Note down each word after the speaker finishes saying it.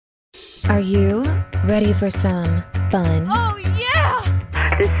Are you ready for some fun? Oh,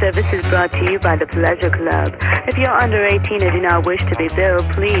 yeah! This service is brought to you by the Pleasure Club. If you're under 18 and do not wish to be billed,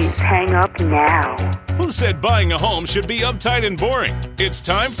 please hang up now. Who said buying a home should be uptight and boring? It's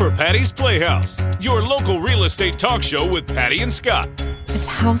time for Patty's Playhouse, your local real estate talk show with Patty and Scott. It's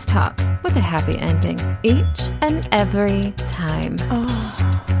house talk with a happy ending each and every time.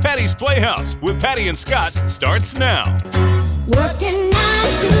 Patty's Playhouse with Patty and Scott starts now. Working 9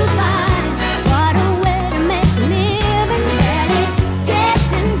 to 5, what a way to make a living. Barely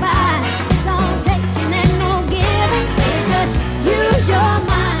getting by, it's all taking and no giving. They just use your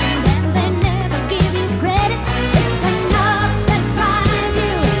mind and they never give you credit. It's enough to drive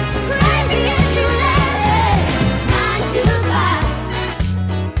you crazy if you let it. 9 to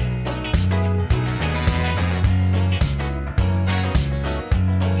 5.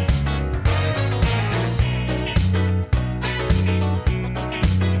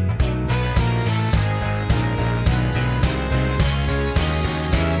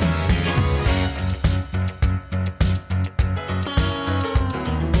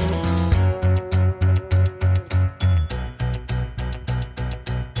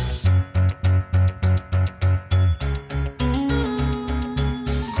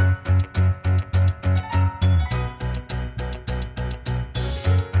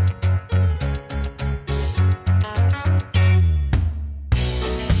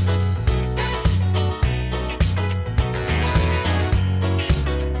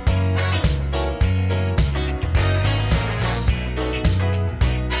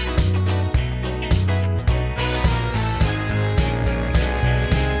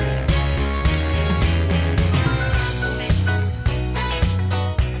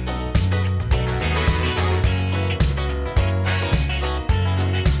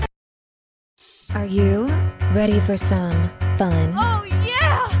 Are you ready for some fun? Oh,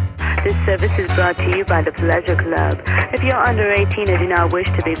 yeah! This service is brought to you by the Pleasure Club. If you're under 18 and do not wish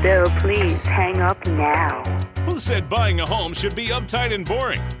to be billed, please hang up now. Who said buying a home should be uptight and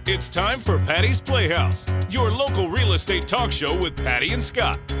boring? It's time for Patty's Playhouse, your local real estate talk show with Patty and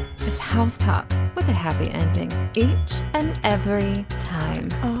Scott. It's house talk with a happy ending each and every time.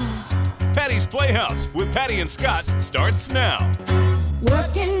 Patty's Playhouse with Patty and Scott starts now.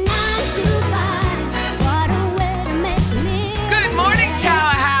 Working 9 to 5, what a way to make a living. Good morning,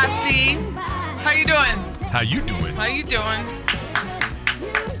 Tallahassee. How you doing? How you doing? How you doing?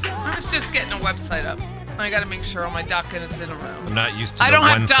 I was just getting a website up. I got to make sure all my duck is in a row. I'm not used to I the don't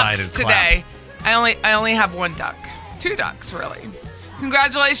have one-sided ducks today. I only have one duck. 2 ducks, really.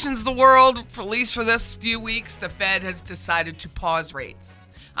 Congratulations, the world. For at least for this few weeks, the Fed has decided to pause rates.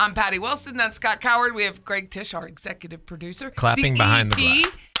 I'm Patty Wilson. That's Scott Coward. We have Greg Tish, our executive producer. Clapping behind the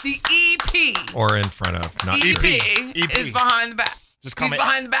glass. The EP. Or in front of, not EP, EP. is behind the back. Just call He's me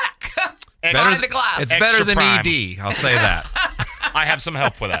behind the back. Better- behind the glass. It's Extra better than prime. ED, I'll say that. I have some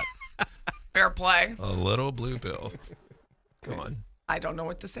help with that. Fair play. A little blue bill. Come on. I don't know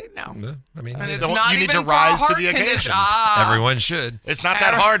what to say now. No, I mean, And it's Don't- not you need even to for a rise to heart the condition. occasion. everyone should. It's not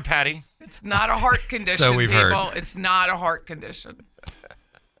that hard, Patty. It's not a heart condition, So we've people. heard. It's not a heart condition.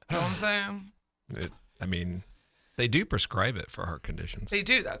 You know what I'm saying? I mean, they do prescribe it for heart conditions. They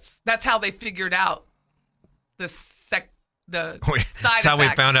do. That's how they figured out the side That's how we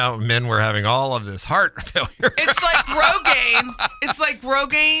effects. found out men were having all of this heart failure. It's like Rogaine. It's like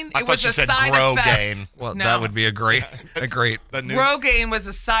Rogaine. I It thought was you a said side effect. Grogaine. Well, No. that would be a great. The new Rogaine was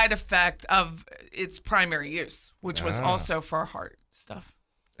a side effect of its primary use, which was also for heart stuff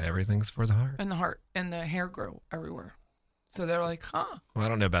Everything's for the heart. and the heart and the hair grow everywhere. So they're like, huh? Well, I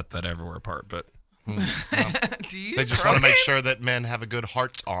don't know about that everywhere part, but Do you? They just want to make sure that men have a good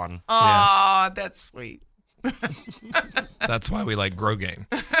heart on. Aw, that's sweet. that's why we like Grogaine.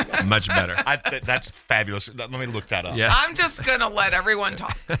 Much better. That's fabulous. Let me look that up. Yeah. I'm just gonna let everyone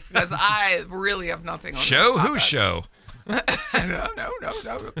talk because I really have nothing on Show this who topic. show?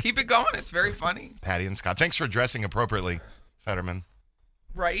 No. Keep it going. It's very funny. Patty and Scott. Thanks for dressing appropriately, Fetterman.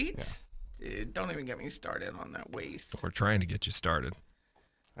 Right? Dude, don't even get me started on that waist. We're trying to get you started.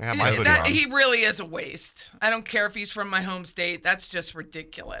 I have my hoodie on. He really is a waste. I don't care if he's from my home state. That's just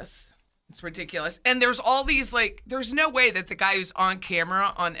ridiculous. It's ridiculous. And there's all these, there's no way that the guy who's on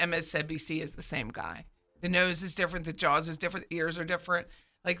camera on MSNBC is the same guy. The nose is different. The jaws is different. The ears are different.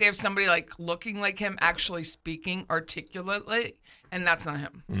 Like, they have somebody, looking like him, actually speaking articulately, and that's not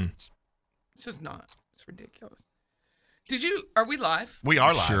him. It's just not. It's ridiculous. Are we live? We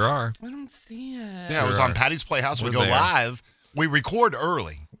are live. Sure are. I don't see it. Yeah, it was Sure on are. Patty's Playhouse. We We're go there. live. We record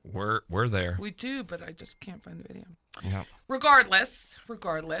early. We're there. We do, but I just can't find the video. Yeah. Regardless,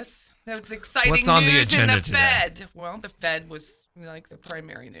 that's exciting What's on the news in agenda the today? Fed. Well, the Fed was like the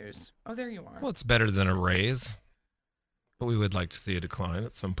primary news. Oh, there you are. Well, it's better than a raise, but we would like to see a decline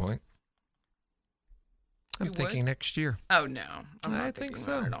at some point. I'm You thinking would? next year. Oh, no. I'm I not think thinking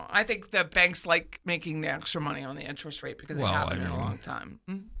so. that at all. I think the banks like making the extra money on the interest rate because they Well, haven't I in a mean- long time.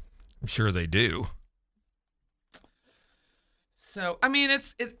 Mm. I'm sure they do. So, I mean,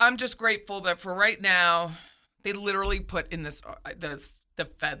 I'm just grateful that for right now, they literally put in this the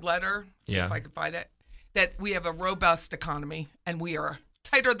Fed letter, Yeah. if I could find it, that we have a robust economy and we are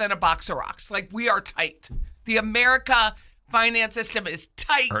tighter than a box of rocks. Like, we are tight. The America finance system is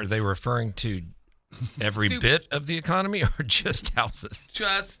tight. Are they referring to every Stupid. bit of the economy or just houses?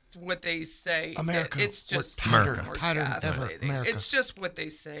 Just what they say. America, It's just we're tighter, more tighter than ever, gaslighting. America. It's just what they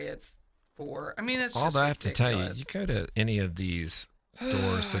say it's for. I mean, it's All just I have to tell you, ridiculous. you go to any of these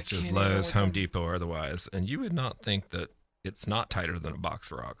stores such I as can't even Lowe's, with Home them. Depot, or otherwise, and you would not think that it's not tighter than a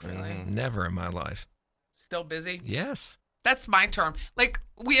box of rocks. Really? Never in my life. Still busy? Yes. That's my term. Like,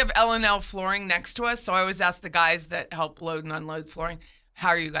 we have L&L flooring next to us, so I always ask the guys that help load and unload flooring, how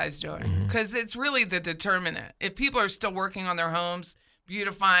are you guys doing? Because it's really the determinant. If people are still working on their homes,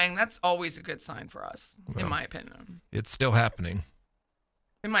 beautifying, that's always a good sign for us, in my opinion. It's still happening.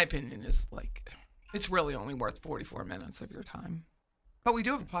 In my opinion, is like, it's really only worth 44 minutes of your time. But we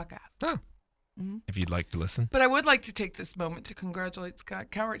do have a podcast. Oh. If you'd like to listen. But I would like to take this moment to congratulate Scott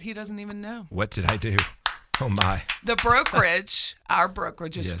Cowart. He doesn't even know. What did I do? Oh, my. The brokerage, our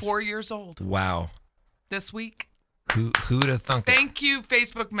brokerage, is Yes. 4 years old Wow. this week. Who'd have thunk it? Thank you,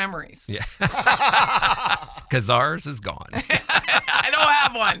 Facebook Memories. Yeah. Because ours is gone. I don't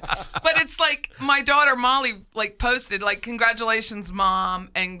have one. But it's like my daughter Molly like posted like congratulations Mom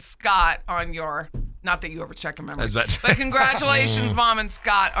and Scott on your not that you ever check a memory. I was about to But say. congratulations Mom and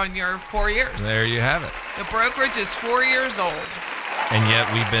Scott on your 4 years. There you have it. The brokerage is 4 years old. And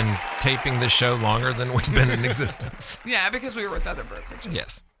yet we've been taping this show longer than we've been in existence. Yeah, because we were with other brokerages.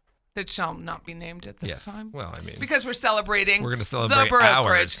 Yes. That shall not be named at this Yes. time. Well, I mean, Because we're celebrating. We're gonna celebrate the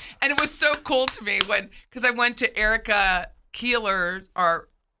brokerage. ours. And it was so cool to me because I went to Erica Keeler, our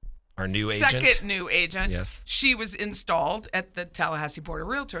new second agent. new agent. Yes. She was installed at the Tallahassee Board of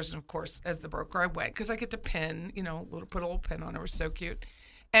Realtors. And of course, as the broker, I went because I get to pin, put a little pin on her. It was so cute.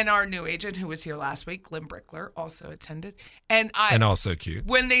 And our new agent who was here last week, Lynn Brickler, also attended. And also cute.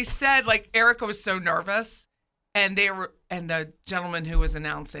 when they said, like, Erica was so nervous and the gentleman who was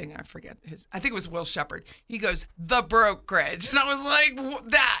announcing, I forget I think it was Will Shepard. He goes, the brokerage. And I was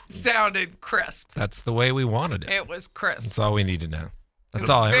like, that sounded crisp. That's the way we wanted it. It was crisp. That's all we need to know. That's It was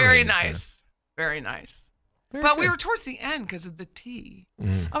all. very everything is nice. Very nice. Very But we good. were towards the end because of the tea.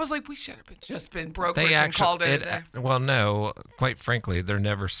 I was like, we should have just been They brokerage and actually, called it a day. well, no, quite frankly, they're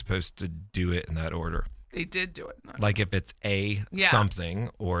never supposed to do it in that order. They did do it. Like if it's a Yeah. something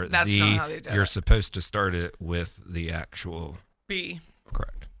or That's the, not how they did you're it. supposed to start it with the actual B,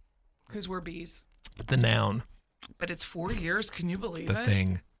 correct. because we're bees. The noun, But it's 4 years. Can you believe the it?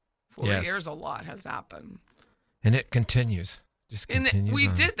 thing, 4 yes. years, a lot has happened. and it continues. Just And continues. we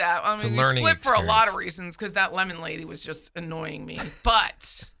on. did that. I It's a mean, we learning split for a lot of experience. reasons because that lemon lady was just annoying me.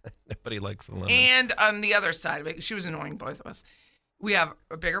 But, Nobody likes a lemon. and on the other side of it, she was annoying both of us. We have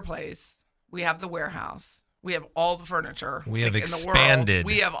a bigger place. We have the warehouse. We have all the furniture. We have in the world. expanded.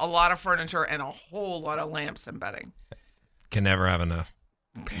 We have a lot of furniture and a whole lot of lamps and bedding. Can never have enough.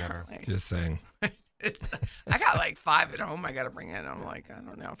 Apparently. Just saying. I got like 5 at home I got to bring in. I'm like, I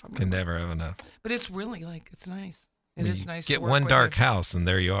don't know if I'm Can gonna. never have enough. But it's really like, it's nice. It is You nice Get to work one with dark you. house, and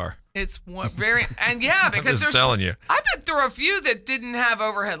there you are. It's one very, and yeah, I'm because just there's, telling you. I've been through a few that didn't have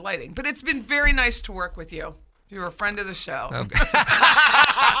overhead lighting, but it's been very nice to work with you. You're a friend of the show. Okay.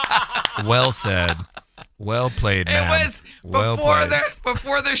 Well said. Well played, It man. was well before played.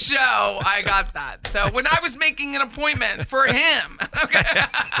 before the show. I got that. So when I was making an appointment for him, okay.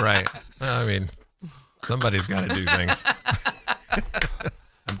 Right. Well, I mean, somebody's got to do things.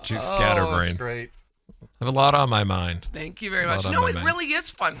 I'm too That's scatterbrained. great. I have a lot on my mind. Thank you very Well much. done, No, my it man. really is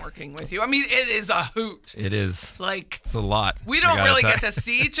fun working with you. I mean, it is a hoot. It is. Like, It's a lot. we I don't gotta really tell get you. to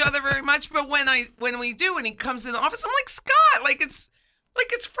see each other very much, but when we do, when he comes in the office, I'm like, Scott, like it's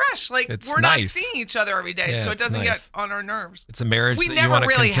fresh. Like It's we're not nice. seeing each other every day, Yeah, so it it's doesn't nice. get on our nerves. It's a marriage We that you never want to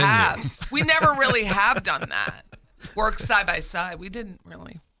really continue. have. We never really have done that. Work side by side. We didn't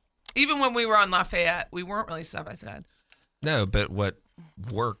really. Even when we were on Lafayette, we weren't really side by side. No, but what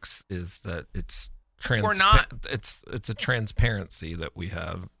works is that it's We're not. It's a transparency that we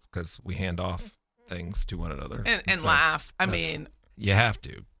have because we hand off things to one another And so laugh. I that's- mean, you have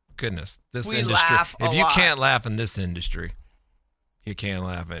to. Goodness, this We industry. laugh a If you lot. can't laugh in this industry, you can't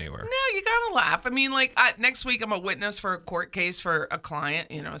laugh anywhere. no, you gotta a laugh. I mean, like next week I'm a witness for a court case for a client,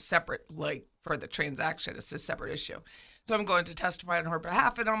 separate, like for the transaction. It's a separate issue. So I'm going to testify on her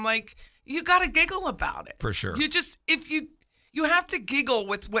behalf. And I'm like, you got to giggle about it. For sure. You have to giggle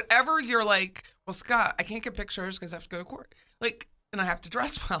with whatever you're like, well, Scott, I can't get pictures because I have to go to court. Like, and I have to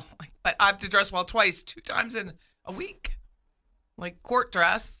dress well. But I have to dress well twice, 2 times in a week. Like court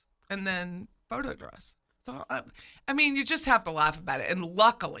dress and then photo dress. So, I mean, you just have to laugh about it. And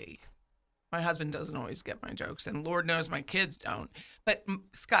luckily, my husband doesn't always get my jokes. And Lord knows my kids don't. But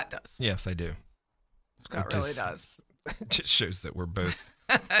Scott does. Yes, I do. Scott really does. It just shows that we're both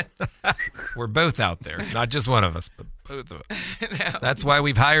out there. Not just one of us, but both of us. No. That's why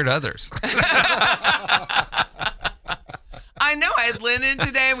we've hired others. I know. I had Lynn in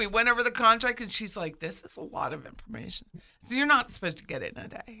today, and we went over the contract, and she's like, this is a lot of information. So you're not supposed to get it in a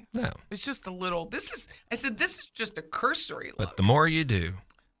day. No. It's just a little, I said, this is just a cursory look. But the more you do,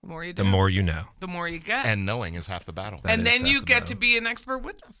 the more you know. The more you get. And knowing is half the battle. And then you get to be an expert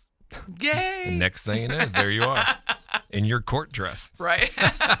witness. Yay. The next thing you know, there you are in your court dress. Right.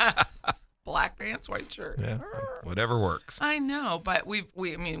 Black pants, white shirt. Yeah. Whatever works. I know, but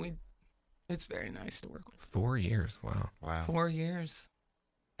it's very nice to work with. 4 years. Wow. 4 years.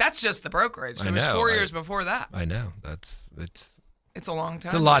 That's just the brokerage. I There was know, 4 years before that. I know. It's a long time.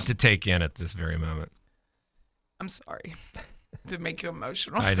 It's a lot to take in at this very moment. I'm sorry. Did it make you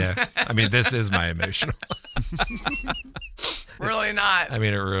emotional? I know. I mean, this is my emotional. Really not. I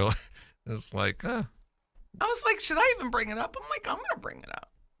mean, it's like, I was like, should I even bring it up? I'm like, I'm going to bring it up.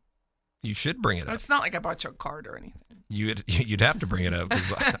 You should bring it up. It's not like I bought you a card or anything. You'd have to bring it up.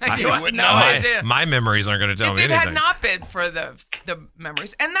 My memories aren't going to tell me anything. If it had not been for the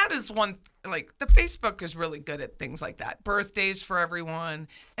memories. And that is one, like, the Facebook is really good at things like that. Birthdays for everyone.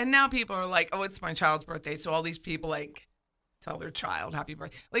 And now people are like, oh, it's my child's birthday. So all these people, like, tell their child happy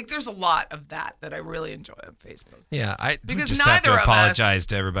birthday. Like, there's a lot of that I really enjoy on Facebook. Yeah, I because just have to neither of apologize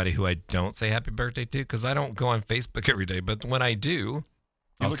to everybody who I don't say happy birthday to, because I don't go on Facebook every day. But when I do,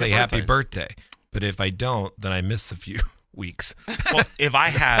 I'll say happy birthday. But if I don't, then I miss a few weeks. Well, then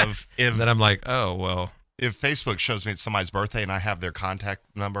I'm like, oh, well. If Facebook shows me it's somebody's birthday and I have their contact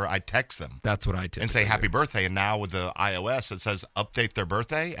number, I text them. That's what I typically and say happy do. birthday. And now with the iOS, it says update their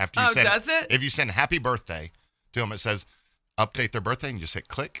birthday. After you does it? If you send happy birthday to them, it says update their birthday, and you just hit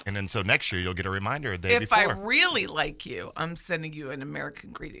click. And then so next year you'll get a reminder a day before. If I really like you, I'm sending you an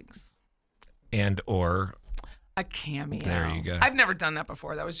American greetings. And or a cameo. There you go. I've never done that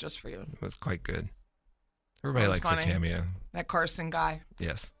before. That was just for you. It was quite good. Everybody likes funny. a cameo. That Carson guy.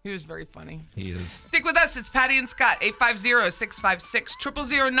 Yes. He was very funny. He is. Stick with us. It's Patty and Scott,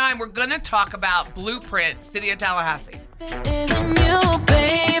 850-656-0009. We're going to talk about BluePrint, City of Tallahassee.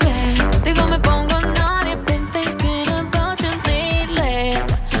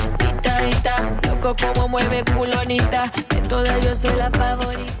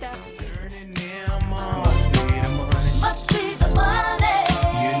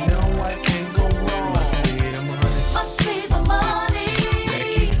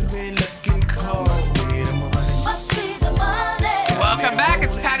 Welcome back.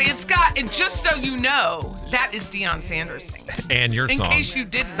 It's Patty and Scott. And just so you know, that is Deion Sanders singing. And your song. In case you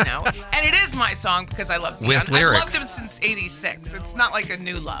didn't know. And it is my song because I love Deion. With lyrics. I've loved him since 86. It's not like a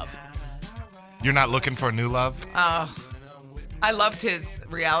new love. You're not looking for a new love? I loved his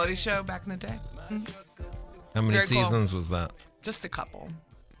reality show back in the day. How many Very cool. seasons was that? Just a couple.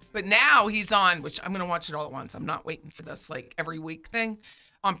 But now he's on, which I'm going to watch it all at once. I'm not waiting for this like every week thing.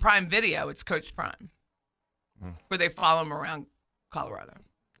 On Prime Video, it's Coach Prime, where they follow him around Colorado.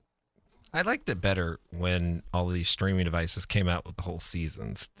 I liked it better when all these streaming devices came out with the whole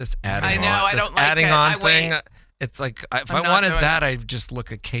seasons. This adding I know, on, I this don't like adding it. on I thing, wait. it's like if I'm I not wanted doing that, it. I'd just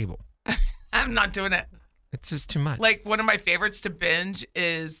look at cable. I'm not doing it. It's just too much. Like one of my favorites to binge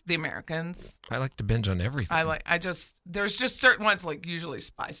is The Americans. I like to binge on everything. There's just certain ones, like usually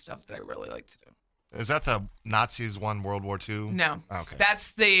spy stuff, that I really like to do. Is that the Nazis won World War II? No. Oh, okay.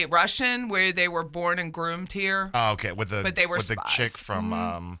 That's the Russian where they were born and groomed here. Oh, okay. But they were spies. the chick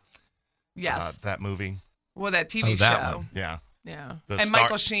from Yes. that movie. Well, that TV that show. one. Yeah. Yeah. And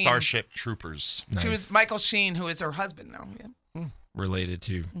Michael Sheen. Starship Troopers. Nice. She was Michael Sheen, who is her husband now. Yeah. Related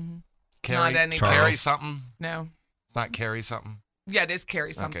to Carrie, Not any Charles. Carrie something? No. It's not Carrie something? Yeah, it is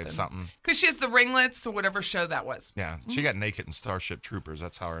Carrie something. Okay, something. Because she has the ringlets or whatever show that was. Yeah. She got naked in Starship Troopers.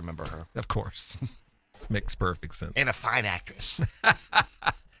 That's how I remember her. Of course. Makes perfect sense. And a fine actress.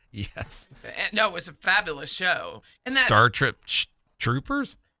 Yes. No, it was a fabulous show. And that Star Trek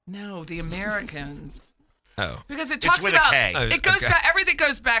Troopers? No, The Americans. Oh. Because it It's talks with a about K. it goes Okay. back. Everything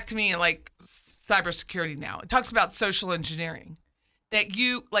goes back to me like cybersecurity now. It talks about social engineering, that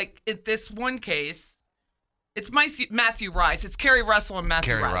you, like, in this one case, it's Matthew Rice. It's Kerry Russell and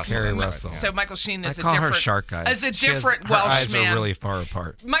Matthew Rice. Kerry Russell. So Michael Sheen is I call her Shark Eyes. As a different Welsh her eyes man. are really far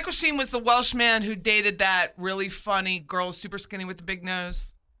apart. Michael Sheen was the Welsh man who dated that really funny girl, super skinny with the big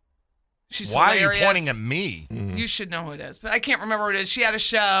nose. She's Why hilarious. are you pointing at me? You should know who it is, but I can't remember what it is. She had a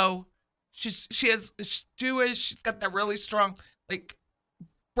show. She's Jewish. She's got that really strong, like,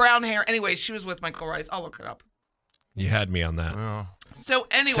 brown hair. Anyway, she was with Michael Rice. I'll look it up. You had me on that. So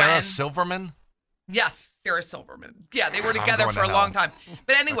anyway, Sarah Silverman? Yes, Sarah Silverman. Yeah, they were together for a long time.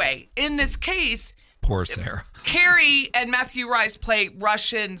 But anyway, in this case, poor Sarah. Carrie and Matthew Rice play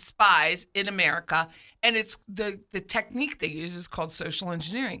Russian spies in America, and it's the technique they use is called social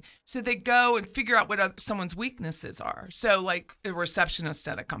engineering. So they go and figure out what someone's weaknesses are. So, like a receptionist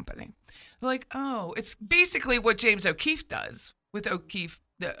at a company, they're like, oh, it's basically what James O'Keefe does with O'Keefe.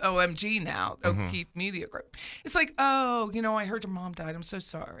 The OMG now, O'Keefe Media Group. It's like, oh, I heard your mom died. I'm so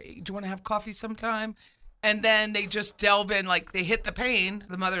sorry. Do you want to have coffee sometime? And then they just delve in, like they hit the pain.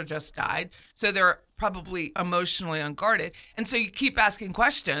 The mother just died. So they're probably emotionally unguarded. And so you keep asking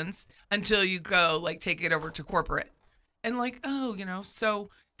questions until you go, like, take it over to corporate. And like, oh,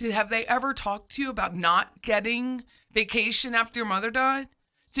 so have they ever talked to you about not getting vacation after your mother died?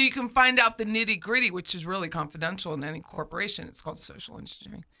 So you can find out the nitty gritty, which is really confidential in any corporation. It's called social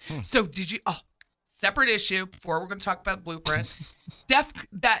engineering. So did you? Oh, separate issue. Before we're going to talk about BluePrint,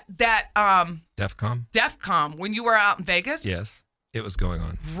 DEFCON. When you were out in Vegas, yes, it was going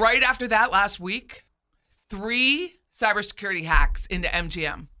on. Right after that, last week, 3 cybersecurity hacks into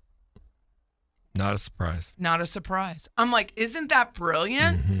MGM. Not a surprise. Not a surprise. I'm like, isn't that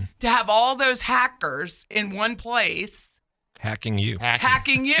brilliant to have all those hackers in one place? Hacking you.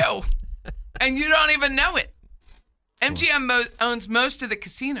 Hacking you. And you don't even know it. MGM owns most of the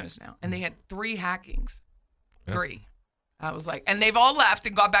casinos now, and they had 3 hackings. Yep. 3. I was like, and they've all left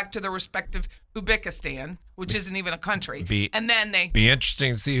and got back to their respective Uzbekistan, which isn't even a country. And then they be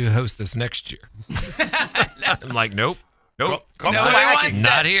interesting to see who hosts this next year. I'm like, nope.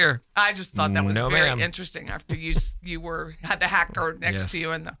 Not here. I just thought that was very interesting after you had the hacker next to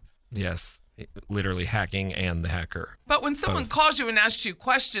you in the. Yes. Literally hacking and the hacker. But when someone calls you and asks you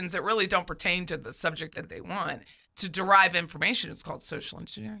questions that really don't pertain to the subject that they want to derive information, it's called social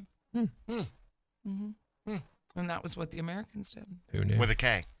engineering. And that was what the Americans did. Who knew? With a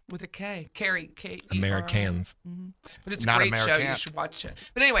K. With a K. Carrie, K-E-R. Americans. But it's a great show. You should watch it.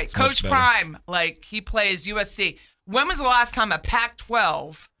 But anyway, it's Coach Prime, like, he plays USC. When was the last time a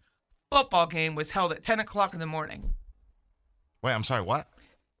Pac-12 football game was held at 10 o'clock in the morning? Wait, I'm sorry, what?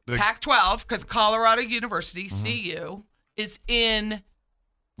 Pac-12, because Colorado University, CU, is in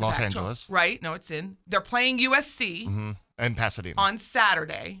Los Angeles. Right? No, they're playing USC and Pasadena on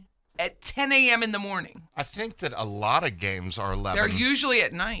Saturday at 10 a.m. in the morning. I think that a lot of games are 11. They're usually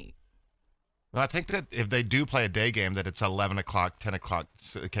at night. Well, I think that if they do play a day game, that it's 11 o'clock, 10 o'clock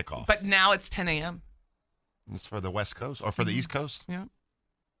kickoff. But now it's 10 a.m. It's for the West Coast or for the East Coast? Yeah.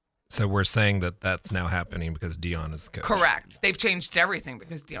 So we're saying that that's now happening because Dion is the coach. Correct. They've changed everything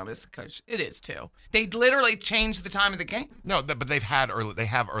because Dion is the coach. It is too. They literally changed the time of the game. No, but they have early games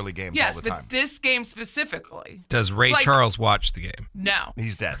all the time. Yes, but this game specifically. Does Ray Charles watch the game? No.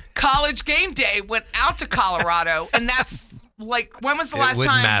 He's dead. College Game Day went out to Colorado, and that's like, when was the last time? It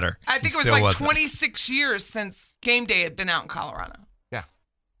wouldn't matter. I think it was like 26 years since Game Day had been out in Colorado. Yeah.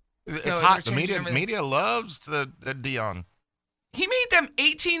 It's hot. The media loves the Dion. He made them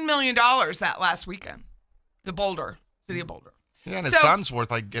 $18 million that last weekend. The city of Boulder. Yeah, and his son's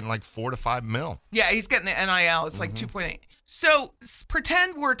getting like $4 to $5 million. Yeah, he's getting the NIL. It's like 2.8. So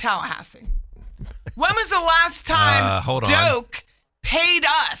pretend we're Tallahassee. When was the last time Doak paid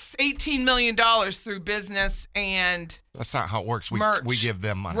us $18 million through business and That's not how it works. merch? We give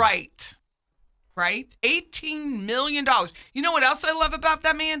them money. Right. $18 million. You know what else I love about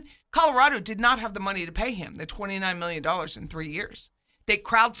that man? Colorado did not have the money to pay him the $29 million in 3 years. They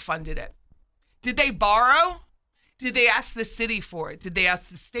crowdfunded it. Did they borrow? Did they ask the city for it? Did they ask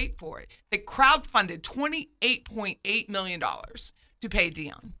the state for it? They crowdfunded $28.8 million to pay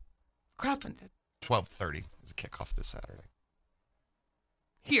Dion. Crowdfunded. 12:30 is a kickoff this Saturday.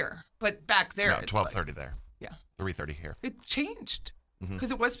 Here, but back there. No, 12:30 there. Yeah. 3:30 here. It changed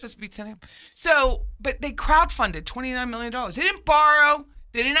because it was supposed to be 10 a.m. So, but they crowdfunded $29 million. They didn't borrow.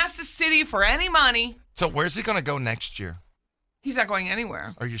 They didn't ask the city for any money. So where's he going to go next year? He's not going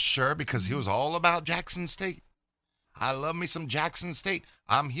anywhere. Are you sure? Because he was all about Jackson State. I love me some Jackson State.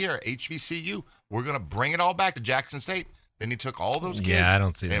 I'm here, HBCU. We're going to bring it all back to Jackson State. Then he took all those kids I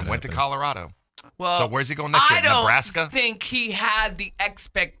don't see that and went to happening. Colorado. Well, so where's he going next year? Nebraska? I don't think he had the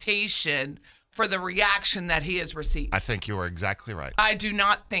expectation for the reaction that he has received. I think you are exactly right. I do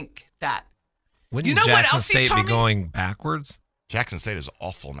not think that. Wouldn't You know what Jackson else he State be told me? going backwards? Jackson State is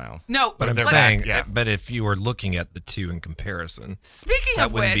awful now. No, But I'm they're saying, back, yeah. but if you were looking at the two in comparison, speaking that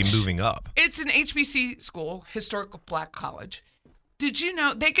of wouldn't which, be moving up. it's an HBC school, historical black college. Did you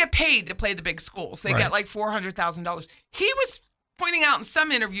know they get paid to play the big schools? They Right. get like $400,000. He was pointing out in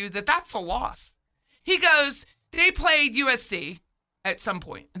some interview that that's a loss. He goes, they played USC at some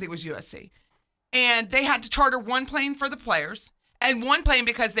point. I think it was USC. And they had to charter one plane for the players and one plane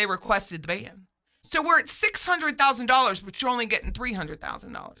because they requested the band. So we're at $600,000, but you're only getting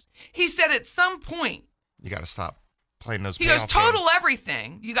 $300,000. He said at some point, You got to stop playing those. he goes, payoff total games.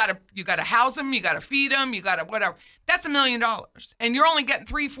 everything. You gotta house them, you gotta feed them, you gotta whatever. That's $1 million, and you're only getting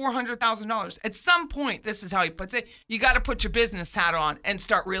 $400,000. At some point, this is how he puts it. You got to put your business hat on and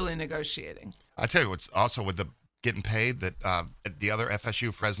start really negotiating. I tell you what's also with the getting paid that at the other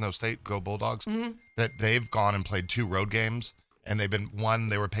FSU, Fresno State, go Bulldogs, that they've gone and played 2 road games, and they've been one.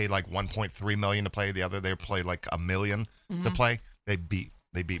 They were paid like $1.3 million to play. The other, they played like $1 million to play. They beat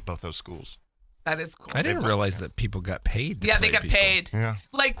both those schools. That is cool. I didn't realize that people got paid. To Yeah, play they got people. paid. Yeah.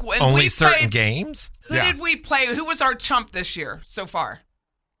 Like when Only we certain played, games. Who Yeah. did we play? Who was our chump this year so far?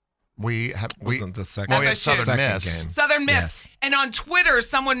 We Wasn't the second? well, we had FSU. Southern Second Miss. game. Southern Miss. Yes. And on Twitter,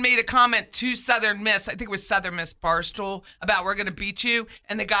 someone made a comment to Southern Miss. I think it was Southern Miss Barstool about we're going to beat you.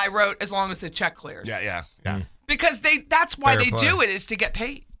 And the guy wrote, as long as the check clears. Yeah. Because that's why Fair they play. do it, is to get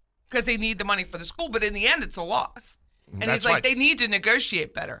paid. Because they need the money for the school. But in the end, it's a loss. And That's he's like, right. they need to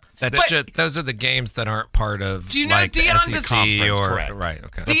negotiate better. That's But just those are the games that aren't part of. Do you know like Deion the does- SEC Conference, or correct. right?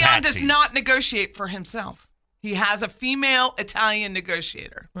 Okay. Deion does Patsies. not negotiate for himself. He has a female Italian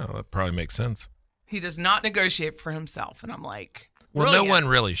negotiator. Well, that probably makes sense. He does not negotiate for himself. And I'm like, Well, brilliant. no one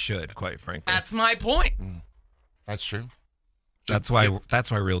really should, quite frankly. That's my point. That's true. That's why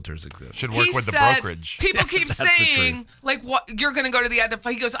realtors exist. Should work He with the said- brokerage. People keep That's the saying, truth. like, what you're going to go to the NFL.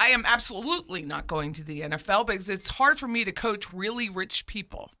 He goes, I am absolutely not going to the NFL because it's hard for me to coach really rich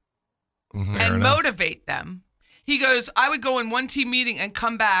people Fair and enough. motivate them. He goes, I would go in one team meeting and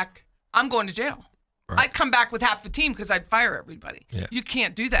come back. I'm going to jail. Right. I'd come back with half the team because I'd fire everybody. Yeah. You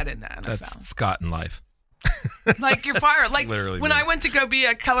can't do that in the NFL. That's Scott in life. Like, you're fired. Like, literally when me. I went to go be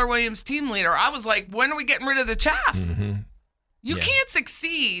a Keller Williams team leader, I was like, when are we getting rid of the chaff? Mm-hmm. You Yeah. can't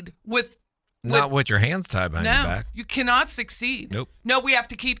succeed with Not with your hands tied behind your no, back. you cannot succeed. Nope. No, we have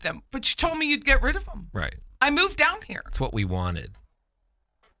to keep them. But you told me you'd get rid of them. Right. I moved down here. It's what we wanted.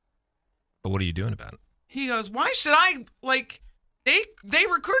 But what are you doing about it? He goes, why should I, like, they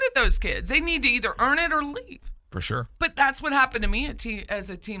recruited those kids. They need to either earn it or leave. For sure. But that's what happened to me as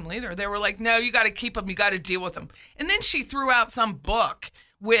a team leader. They were like, no, you got to keep them. You got to deal with them. And then she threw out some book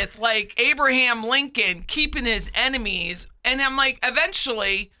with, like, Abraham Lincoln keeping his enemies. And I'm like,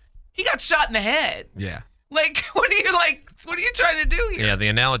 eventually, he got shot in the head. Yeah. Like, what are you trying to do here? Yeah, the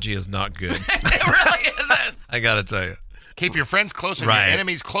analogy is not good. It really isn't. I got to tell you. Keep your friends closer, Right. your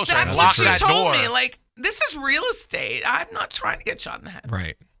enemies closer, That's and what lock she that told door. me. Like, this is real estate. I'm not trying to get shot in the head.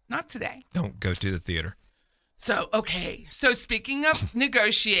 Right. Not today. Don't go to the theater. So, okay. So speaking of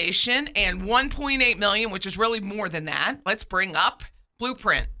negotiation and $1.8 million, which is really more than that, let's bring up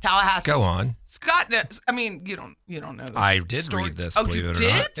BluePrint, Tallahassee. Go on. Scott knows. I mean, you don't know this. I did story. read this, Oh, believe you it or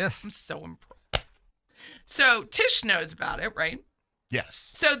did? not. Yes. I'm so impressed. So Tish knows about it, right?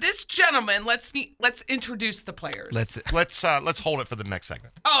 Yes. So this gentleman, let's introduce the players. Let's hold it for the next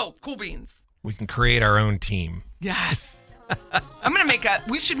segment. Oh, cool beans. We can create our own team. Yes.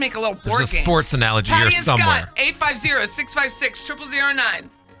 We should make a little board There's a game. sports analogy Patty here and somewhere. Scott, 850-656-0009.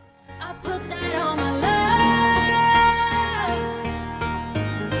 I put that on my love.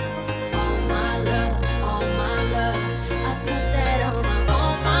 On my love, on my love. I put that on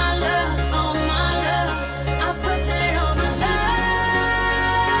my love, on my love. I put that on my love.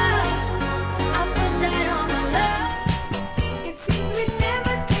 I put that on my love. It seems we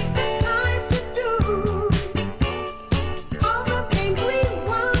never take the time to do all the things we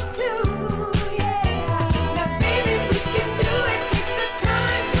want to, yeah. Now, baby, we can do it. Take the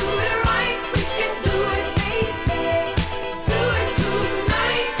time, do it right. We can do it, baby. Do it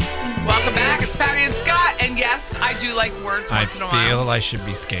tonight. Welcome back. It's Patty and Scott. And yes, I do like words I once in a while. feel I should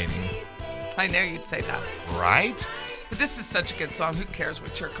be skating. I know you'd say that. Right? But this is such a good song. Who cares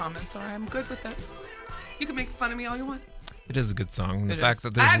what your comments are? I'm good with it. You can make fun of me all you want. It is a good song. The It fact is.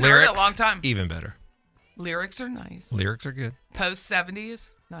 that I there's hadn't heard it in lyrics, a long time. even better. Lyrics are nice. Lyrics are good. Post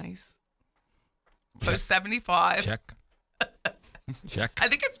 70s, nice. Post 75. Check. Check. I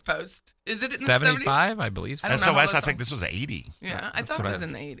think it's post. Is it in the 75, I believe so. I don't know how SOS, I that think this was 80. 70s? Yeah, I thought what it was I-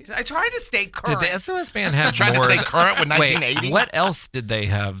 in the 80s. I tried to stay Did current. the SOS band have Trying to more? stay current with Wait, 1980? what else did they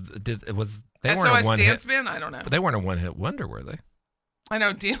have? They weren't a SOS one-hit- Dance Band? I don't know. But they weren't a one-hit wonder, were they? I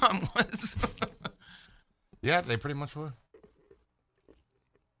know Dion was. Yeah, they pretty much were.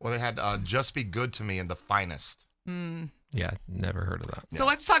 Well, they had Just Be Good to Me and The Finest. Yeah, never heard of that. So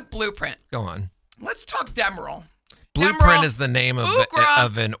let's talk Blueprint. Go on. Let's talk Demerol. Blueprint Demerol, is the name Boogra.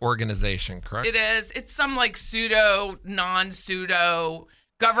 of an organization, correct? It is. It's some like pseudo, non-pseudo,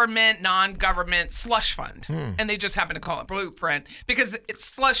 government, non-government slush fund. And they just happen to call it Blueprint because it's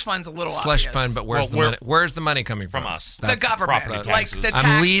slush fund's a little Slush obvious. fund, but where's the money coming from? From us. The That's government. property Like taxes. the I'm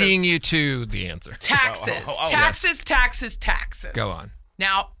taxes. leading you to the answer. Taxes. Taxes. Go on.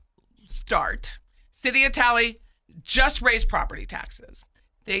 Now, start. City of Tally just raised property taxes.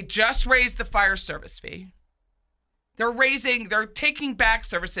 They just raised the fire service fee. They're taking back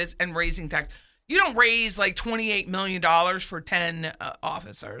services and raising tax. You don't raise like $28 million for 10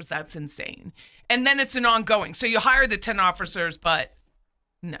 officers. That's insane. And then it's an ongoing. So you hire the 10 officers, but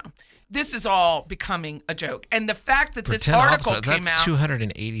no. This is all becoming a joke. And the fact that For this 10 article officers, came that's out.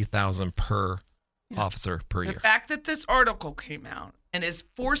 $280,000 per officer per The year. fact that this article came out and is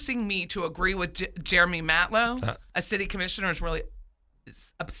forcing me to agree with Jeremy Matlow, a city commissioner,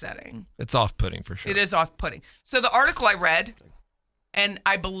 is upsetting. It's off-putting for sure. It is off-putting. So the article I read, and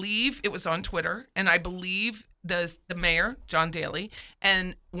I believe it was on Twitter, and I believe the mayor, John Daly,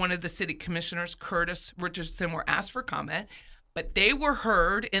 and one of the city commissioners, Curtis Richardson, were asked for comment, but they were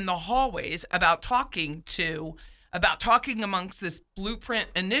heard in the hallways about talking amongst this Blueprint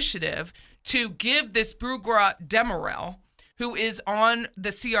initiative to give this Boogra Demerol, who is on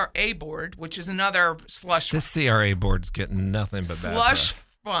the CRA board, which is another slush This CRA board's getting nothing but bad slush press.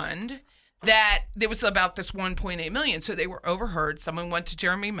 fund, that there was about this 1.8 million. So they were overheard. Someone went to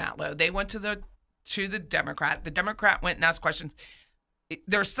Jeremy Matlow. They went to the Democrat. The Democrat went and asked questions.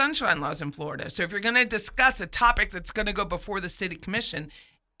 There's sunshine laws in Florida. So if you're going to discuss a topic that's going to go before the city commission,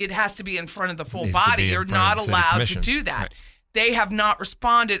 it has to be in front of the full Needs to body. be in You're front of not the city allowed to commission. do that. Right. They have not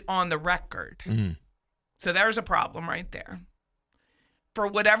responded on the record. Mhm. So there's a problem right there. For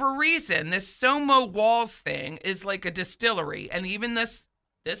whatever reason, this Somo Walls thing is like a distillery. And even this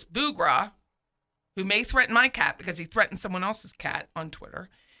Boogra, who may threaten my cat because he threatened someone else's cat on Twitter,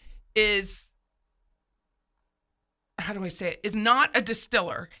 is, how do I say it, is not a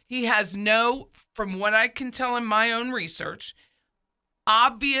distiller. He has no, from what I can tell in my own research,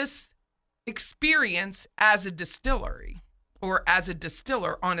 obvious experience as a distillery or as a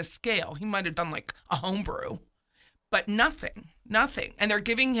distiller on a scale. He might have done like a homebrew, but nothing. And they're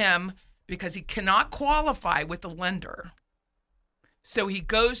giving him, because he cannot qualify with the lender. So he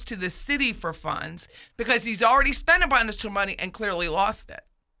goes to the city for funds because he's already spent a bunch of money and clearly lost it.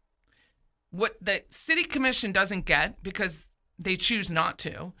 What the city commission doesn't get, because they choose not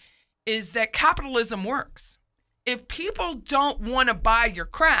to, is that capitalism works. If people don't want to buy your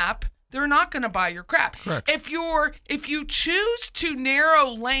crap, they're not going to buy your crap. Correct. If you choose to narrow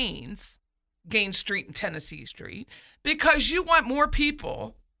lanes, Gaines Street and Tennessee Street, because you want more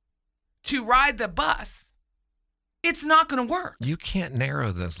people to ride the bus, it's not going to work. You can't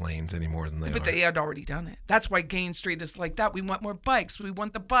narrow those lanes any more than they But are. they had already done it. That's why Gaines Street is like that. We want more bikes. We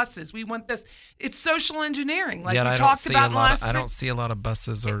want the buses. We want this. It's social engineering, like Yet we I don't talked see about a in the lot. last I don't see a lot of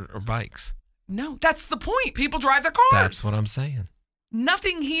buses or bikes. No, that's the point. People drive their cars. That's what I'm saying.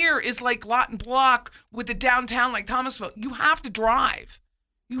 Nothing here is like lot and block with the downtown like Thomasville. You have to drive.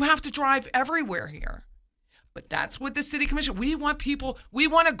 You have to drive everywhere here. But that's what the city commission, we want people, we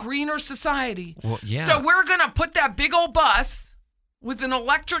want a greener society. Well, yeah. So we're going to put that big old bus with an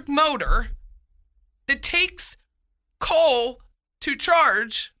electric motor that takes coal to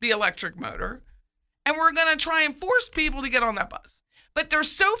charge the electric motor, and we're going to try and force people to get on that bus. But there's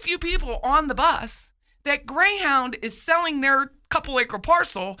so few people on the bus that Greyhound is selling their couple-acre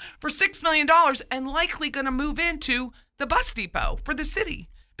parcel for $6 million and likely going to move into the bus depot for the city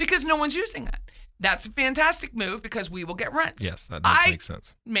because no one's using it. That's a fantastic move because we will get rent. Yes, that does make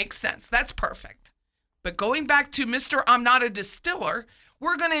sense. Makes sense. That's perfect. But going back to Mr. I'm not a distiller,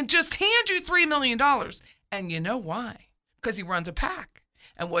 we're going to just hand you $3 million. And you know why? Because he runs a PAC.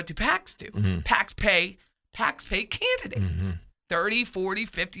 And what do PACs do? Mm-hmm. PACs pay candidates $30,000,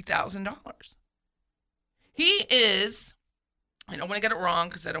 $40,000, $50,000. He is, I don't want to get it wrong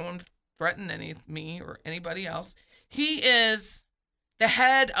because I don't want to threaten me or anybody else. He is the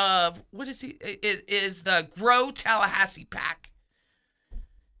head of, what is he? It is the Grow Tallahassee PAC.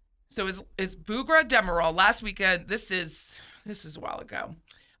 So is Boogra Demerol last weekend? This is a while ago.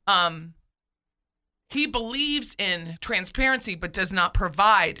 He believes in transparency, but does not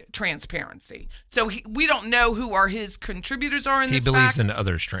provide transparency. So we don't know who his contributors are in this He believes PAC. in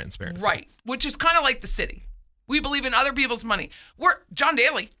others' transparency. Right, which is kind of like the city. We believe in other people's money. John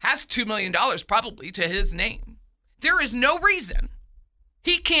Daly has $2 million probably to his name. There is no reason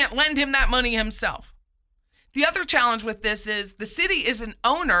he can't lend him that money himself. The other challenge with this is the city is an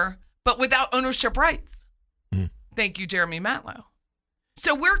owner, but without ownership rights. Thank you, Jeremy Matlow.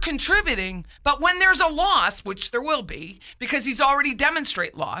 So we're contributing, but when there's a loss, which there will be, because he's already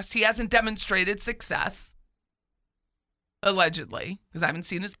demonstrated loss, he hasn't demonstrated success, allegedly, because I haven't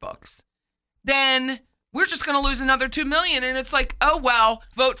seen his books, then we're just going to lose another $2 million. And it's like, oh, well,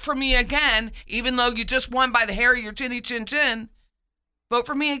 vote for me again, even though you just won by the hair of your chinny chin chin. Vote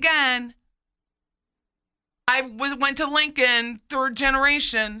for me again. I went to Lincoln, third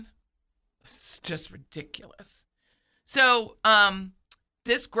generation. It's just ridiculous. So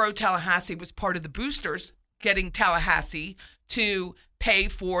this Grow Tallahassee was part of the boosters getting Tallahassee to pay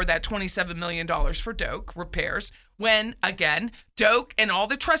for that $27 million for Doak repairs when, again, Doak and all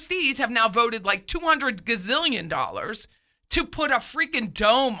the trustees have now voted like $200 gazillion to put a freaking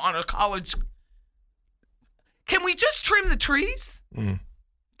dome on a college. Can we just trim the trees?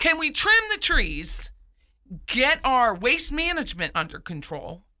 Can we trim the trees, get our waste management under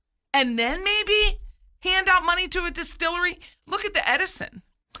control, and then maybe hand out money to a distillery? Look at the Edison.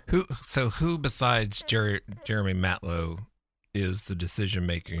 Who besides Jeremy Matlow is the decision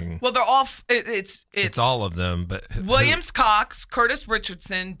making? Well, they're all. It's all of them, but Williams Cox, Curtis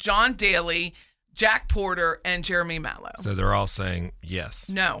Richardson, John Daly, Jack Porter, and Jeremy Matlow. So they're all saying yes.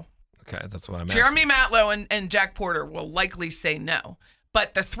 No. Okay, that's what I'm asking. Jeremy Matlow and Jack Porter will likely say no,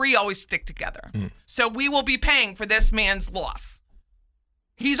 but the three always stick together. So we will be paying for this man's loss.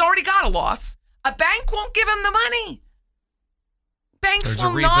 He's already got a loss. A bank won't give him the money. Banks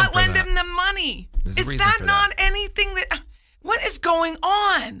will not lend him the money. Is that not anything that... What is going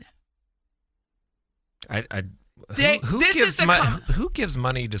on? Who gives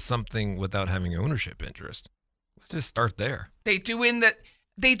money to something without having ownership interest? Let's just start there. They do in the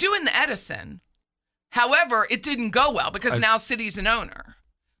Edison. However, it didn't go well because now City's an owner.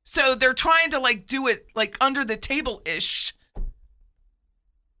 So they're trying to do it under the table-ish.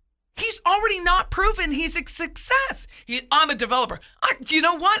 He's already not proven he's a success. I'm a developer. You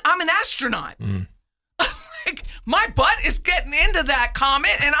know what? I'm an astronaut. My butt is getting into that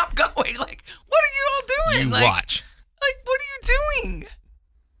comet, and I'm going what are you all doing? You watch. What are you doing?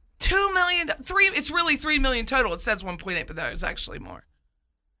 $2 million, it's really $3 million total. It says 1.8, but there's actually more.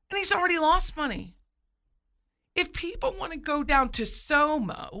 And he's already lost money. If people want to go down to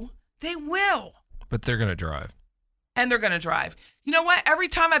SOMO, they will. But they're going to drive. And they're going to drive. You know what? Every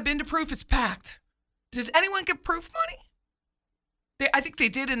time I've been to Proof, it's packed. Does anyone get Proof money? I think they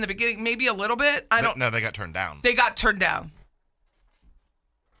did in the beginning, maybe a little bit. No, they got turned down. They got turned down.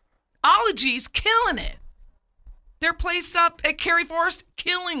 Ology's killing it. Their place up at Cary Forest,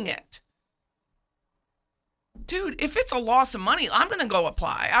 killing it. Dude, if it's a loss of money, I'm going to go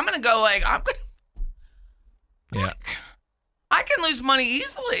apply. I'm going to go Yeah. I can lose money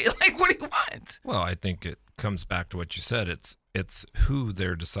easily. What do you want? Well, I think it comes back to what you said. It's who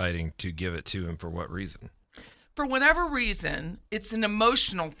they're deciding to give it to and for what reason. For whatever reason, it's an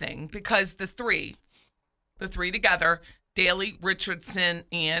emotional thing because the three together, Daly, Richardson,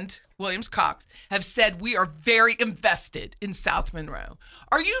 and Williams Cox, have said we are very invested in South Monroe.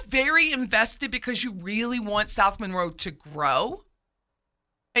 Are you very invested because you really want South Monroe to grow?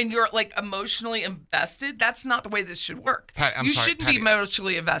 And you're emotionally invested? That's not the way this should work. You shouldn't be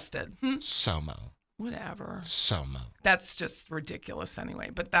emotionally invested. SOMO. Whatever. SOMO. That's just ridiculous anyway,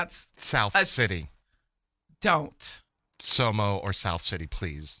 but that's... South City. Don't. SOMO or South City,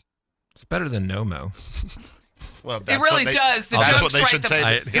 please. It's better than NOMO. Well, it really does. The that's jokes what they should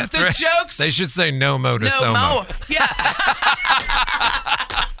say. If the jokes... They should say NOMO to SOMO. Yeah.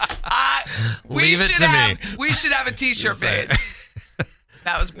 Leave it to me. We should have a T-shirt page.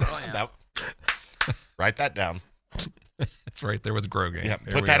 That was brilliant. Write that down. It's right there with Grow Game. Yeah,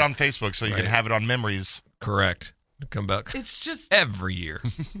 put that on Facebook so you can have it on memories. Correct. Come back. It's just every year.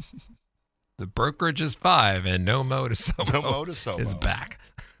 The brokerage is 5 and NOMO to SOMO. NOMO to SOMO is back.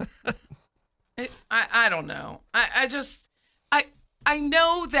 I don't know. I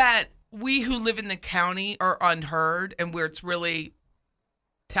know that we who live in the county are unheard and where it's really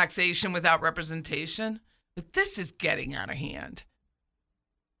taxation without representation, but this is getting out of hand.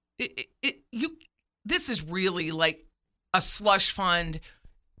 This is really like a slush fund.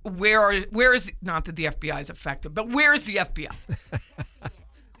 Where is not that the FBI is effective, but where is the FBI?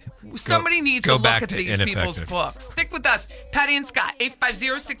 Somebody needs to look at these people's books. Stick with us. Patty and Scott,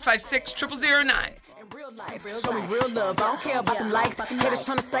 850-656-0009. Show me real love, I don't care about them likes. Haters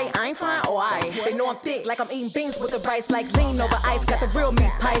tryna say I ain't fine, oh I. They know I'm thick, like I'm eating beans with the rice, like lean over ice. Got the real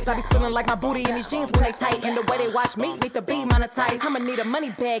meat pies. I be spilling like my booty in these jeans when they tight, and the way they watch me need to be monetized. I'ma need a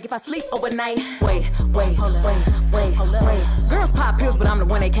money bag if I sleep overnight. Wait. Girls pop pills, but I'm the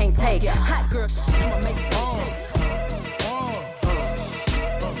one they can't take. Hot girl, I'ma make it.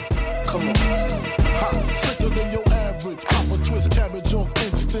 Come on. Hot, sicker than your average. Pop a twist cabbage off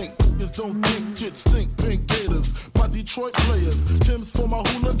instinct. Niggas don't think jits, think pink gators. My Detroit players. Tim's for my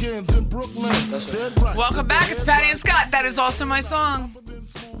hooligans in Brooklyn. Dead right. Welcome back. It's Patty and Scott. That is also my song.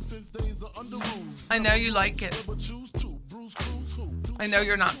 I know you like it. I know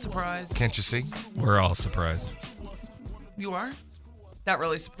you're not surprised. Can't you see? We're all surprised. You are? That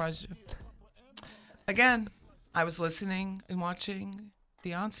really surprised you. Again, I was listening and watching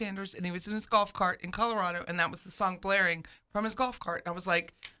Deion Sanders, and he was in his golf cart in Colorado, and that was the song blaring from his golf cart. I was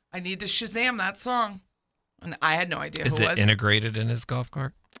like, I need to Shazam that song. And I had no idea Is who it it was. integrated in his golf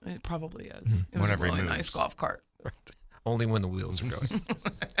cart? It probably is. It was Whenever a he really moves. nice golf cart. Right. Only when the wheels are going.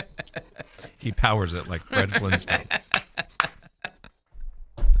 He powers it like Fred Flintstone.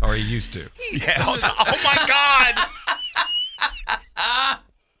 Or he used to. Yeah. Oh my God.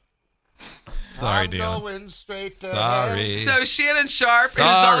 Sorry, I'm Deion. going straight to Sorry. So Shannon Sharp,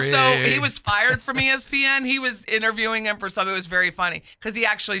 Sorry. who's also, he was fired from ESPN. He was interviewing him for something that was very funny because he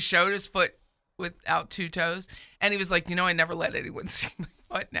actually showed his foot without two toes. And he was like, I never let anyone see my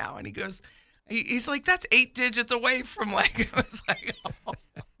foot now. And he goes, he's like, that's 8 digits away from like, it was like, oh.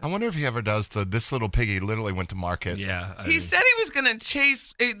 I wonder if he ever does this little piggy literally went to market. Yeah. He said he was going to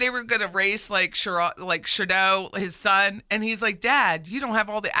chase, they were going to race like Shadow, his son. And he's like, Dad, you don't have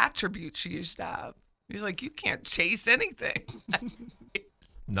all the attributes you used to have. He's like, you can't chase anything.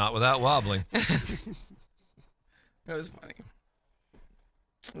 Not without wobbling. It was funny.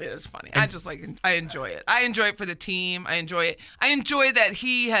 It was funny. I enjoy it. I enjoy it for the team. I enjoy it. I enjoy that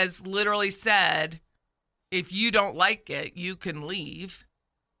he has literally said, if you don't like it, you can leave.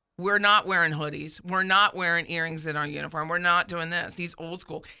 We're not wearing hoodies. We're not wearing earrings in our uniform. We're not doing this. He's old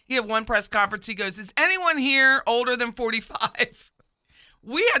school. He had one press conference. He goes, is anyone here older than 45?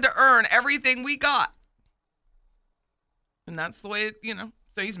 We had to earn everything we got. And that's the way,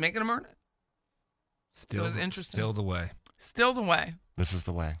 so he's making them earn it. Still, so it was interesting. Still the way. Still the way. This is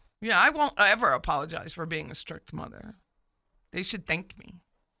the way. Yeah, I won't ever apologize for being a strict mother. They should thank me.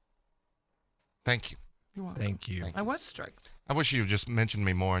 Thank you. You're welcome. Thank you. I was strict. I wish you just mentioned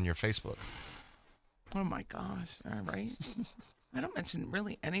me more on your Facebook. Oh my gosh! All right. I don't mention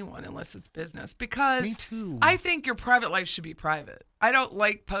really anyone unless it's business because Me too. I think your private life should be private. I don't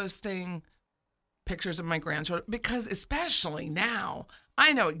like posting pictures of my grandchildren because especially now,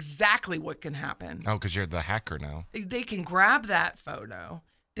 I know exactly what can happen. Oh, because you're the hacker now. They can grab that photo.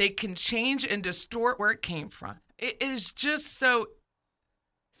 They can change and distort where it came from. It is just so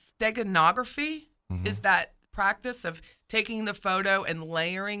steganography is that practice of taking the photo and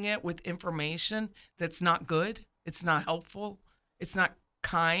layering it with information that's not good. It's not helpful. It's not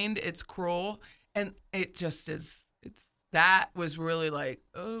kind. It's cruel. And it just is. That was really like,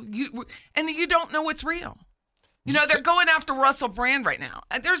 and you don't know what's real. They're going after Russell Brand right now.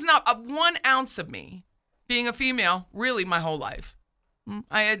 There's not a 1 ounce of me being a female, really my whole life.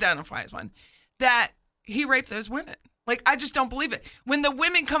 I identify as one, that he raped those women. Like, I just don't believe it. When the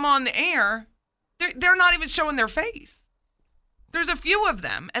women come on the air, they're not even showing their face. There's a few of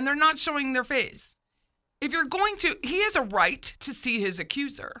them, and they're not showing their face. If you're going to, he has a right to see his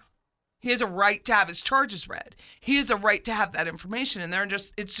accuser. He has a right to have his charges read. He has a right to have that information, and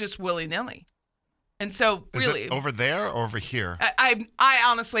it's just willy-nilly. And so, really, Is it over there or over here? I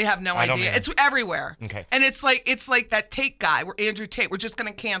honestly have no don't idea. either. It's everywhere. Okay. And it's like that Tate guy, Andrew Tate. We're just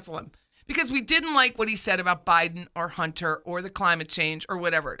going to cancel him because we didn't like what he said about Biden or Hunter or the climate change or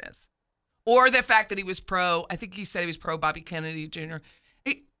whatever it is, or the fact that he was pro. I think he said he was pro Bobby Kennedy Jr.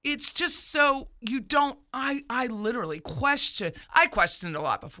 It's just so you don't. I literally question. I questioned a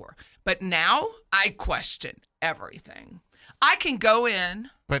lot before, but now I question everything. I can go in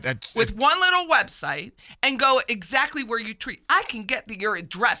with one little website and go exactly where you tweet. I can get your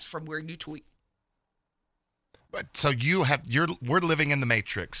address from where you tweet. But so we're living in the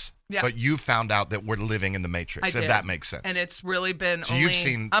Matrix. Yeah. But you found out that we're living in the Matrix. I If did. that makes sense. And it's really been So only. you've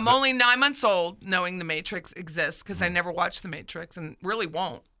seen I'm the- only 9 months old knowing the Matrix exists because I never watched the Matrix and really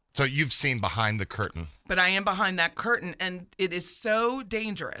won't. So you've seen behind the curtain. But I am behind that curtain, and it is so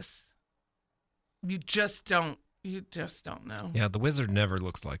dangerous. You just don't know. Yeah, the wizard never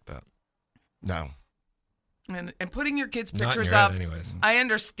looks like that. No. And putting your kids' Not in pictures your head up, anyways. I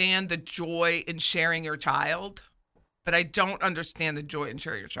understand the joy in sharing your child, but I don't understand the joy in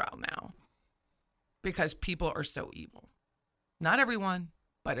sharing your child now. because people are so evil. Not everyone,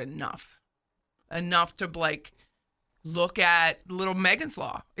 but enough. Enough to like look at little Megan's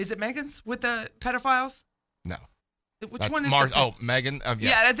Law. Is it Megan's with the pedophiles? No. Which one is Megan. Yes.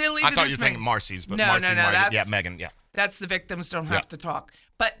 Yeah, they leave I it thought as you were thinking Megan. Marcy's, but No, Marcy, no, that's- yeah, Megan, yeah. That's the victims don't have to talk.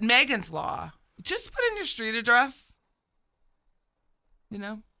 But Megan's Law, just put in your street address. You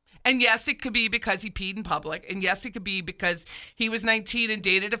know? And yes, it could be because he peed in public. And yes, it could be because he was 19 and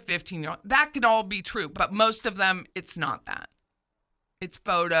dated a 15-year-old. That could all be true. But most of them, it's not that. It's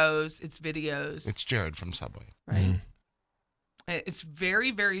photos. It's videos. It's Jared from Subway. Right? It's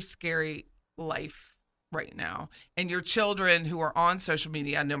very, very scary life right now. And your children who are on social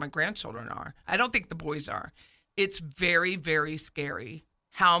media, I know my grandchildren are. I don't think the boys are. It's very, very scary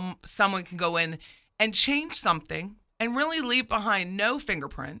how someone can go in and change something and really leave behind no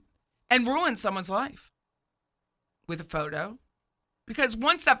fingerprint and ruin someone's life with a photo. Because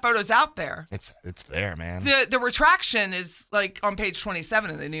once that photo's out there, it's there, man. The retraction is like on page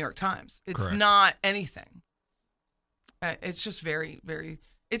 27 of the New York Times. It's Correct. not anything. It's just very, very,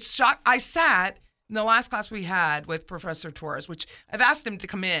 it's shock. I sat in the last class we had with Professor Torres, which I've asked him to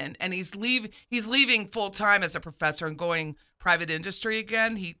come in, and he's leaving full time as a professor and going private industry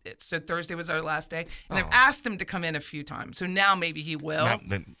again. So Thursday was our last day, and I've asked him to come in a few times. So now maybe he will.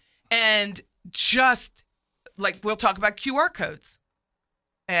 And just like we'll talk about QR codes,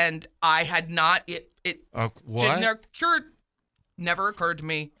 and I had not what? Never occurred to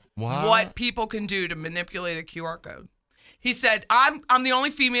me What? what people can do to manipulate a QR code. He said, I'm the only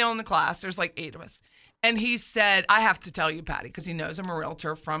female in the class. There's like 8 of us. And he said, I have to tell you, Patty, because he knows I'm a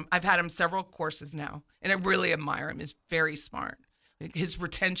realtor I've had him several courses now, and I really admire him. He's very smart. Like, his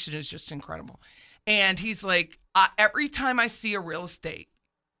retention is just incredible. And he's like, every time I see a real estate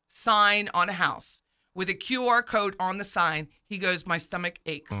sign on a house with a QR code on the sign, he goes, my stomach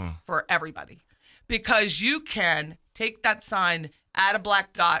aches for everybody. Because you can take that sign, add a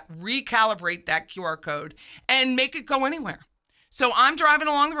black dot, recalibrate that QR code, and make it go anywhere. So I'm driving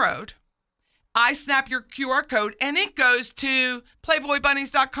along the road. I snap your QR code, and it goes to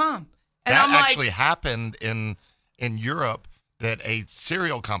playboybunnies.com. And that I'm like, actually happened in Europe. That a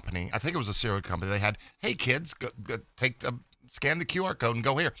cereal company, I think it was a cereal company, they had, hey kids, go scan the QR code and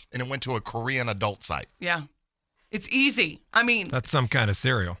go here, and it went to a Korean adult site. yeah, it's easy. I mean, That's some kind of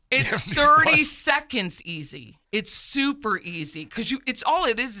cereal. it's 30 seconds easy. It's super easy because it's all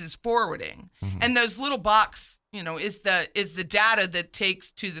it is forwarding, and those little box, is the data that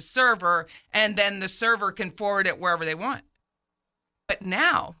takes to the server, and then the server can forward it wherever they want. But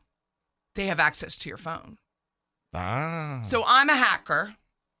now they have access to your phone. So I'm a hacker.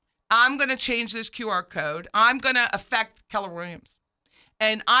 I'm going to change this QR code. I'm going to affect Keller Williams.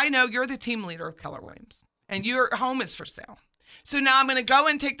 And I know you're the team leader of Keller Williams, and your home is for sale. So now I'm going to go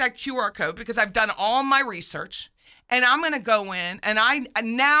and take that QR code because I've done all my research, and I'm going to go in, and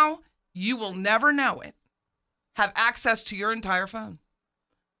now you will never know it, have access to your entire phone.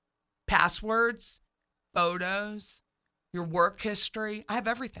 Passwords, photos, your work history. I have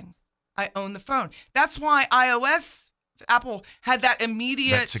everything. I own the phone. That's why Apple had that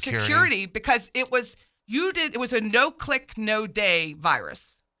immediate security because it was a no-click, no-day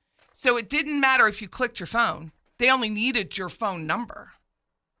virus. So it didn't matter if you clicked your phone. They only needed your phone number.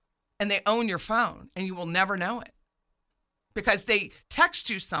 And they own your phone, and you will never know it. Because they text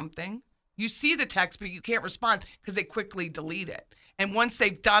you something, you see the text, but you can't respond because they quickly delete it. And once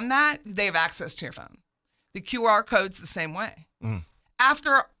they've done that, they have access to your phone. The QR code's the same way.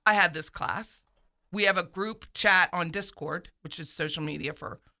 After I had this class, we have a group chat on Discord, which is social media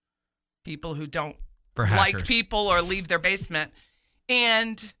for people who don't like people or leave their basement.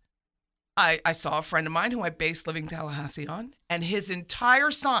 And I saw a friend of mine who I based Living Tallahassee on, and his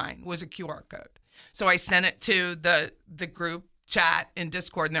entire sign was a QR code. So I sent it to the group chat in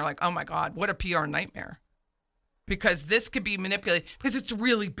Discord, and they're like, oh my God, what a PR nightmare. Because this could be manipulated, because it's a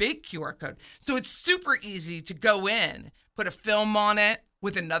really big QR code. So it's super easy to go in, put a film on it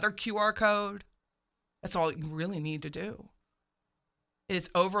with another QR code. That's all you really need to do is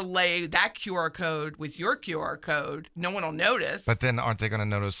overlay that QR code with your QR code. No one will notice. But then aren't they going to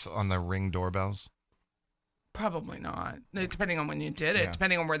notice on the Ring doorbells? Probably not, depending on when you did it,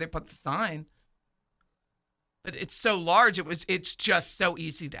 depending on where they put the sign. But it's so large, it's just so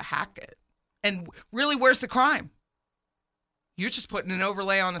easy to hack it. And really, where's the crime? You're just putting an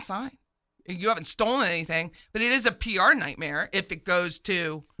overlay on a sign. You haven't stolen anything, but it is a PR nightmare if it goes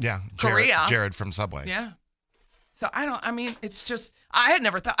to Korea. Jared from Subway. Yeah. So it's just, I had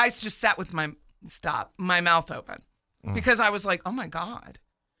never thought, I just sat with my mouth open because I was like, oh my God,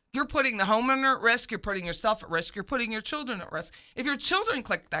 you're putting the homeowner at risk. You're putting yourself at risk. You're putting your children at risk. If your children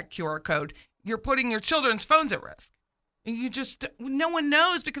click that QR code, you're putting your children's phones at risk. And no one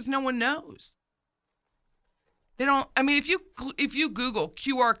knows because no one knows. They don't, I mean, if you Google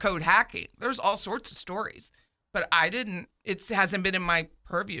QR code hacking, there's all sorts of stories. But it hasn't been in my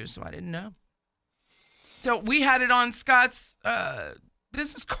purview, so I didn't know. So we had it on Scott's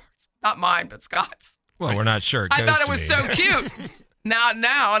business cards. Not mine, but Scott's. Well, we're not sure. I thought it was so cute. Not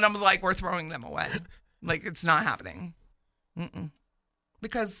now. And I'm like, we're throwing them away. Like, it's not happening.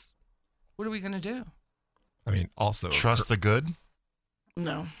 Because what are we going to do? I mean, also. Trust the good?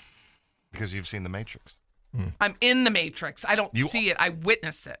 No. Because you've seen The Matrix. I'm in the Matrix. I don't see it. I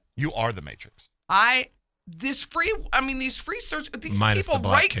witness it. You are the Matrix. These free search, these Minus people the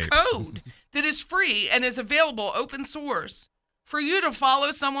black write cape. code that is free and is available, open source, for you to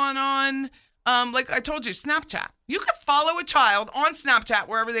follow someone on, like I told you, Snapchat. You could follow a child on Snapchat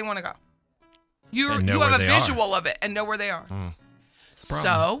wherever they want to go. You have a visual of it and know where they are.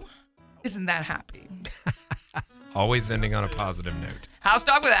 So, isn't that happy? Always ending on a positive note. House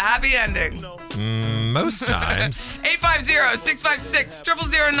Talk with a happy ending. Most times.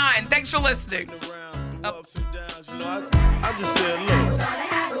 850-656-0009. Thanks for listening. Ups and downs, I just said, look.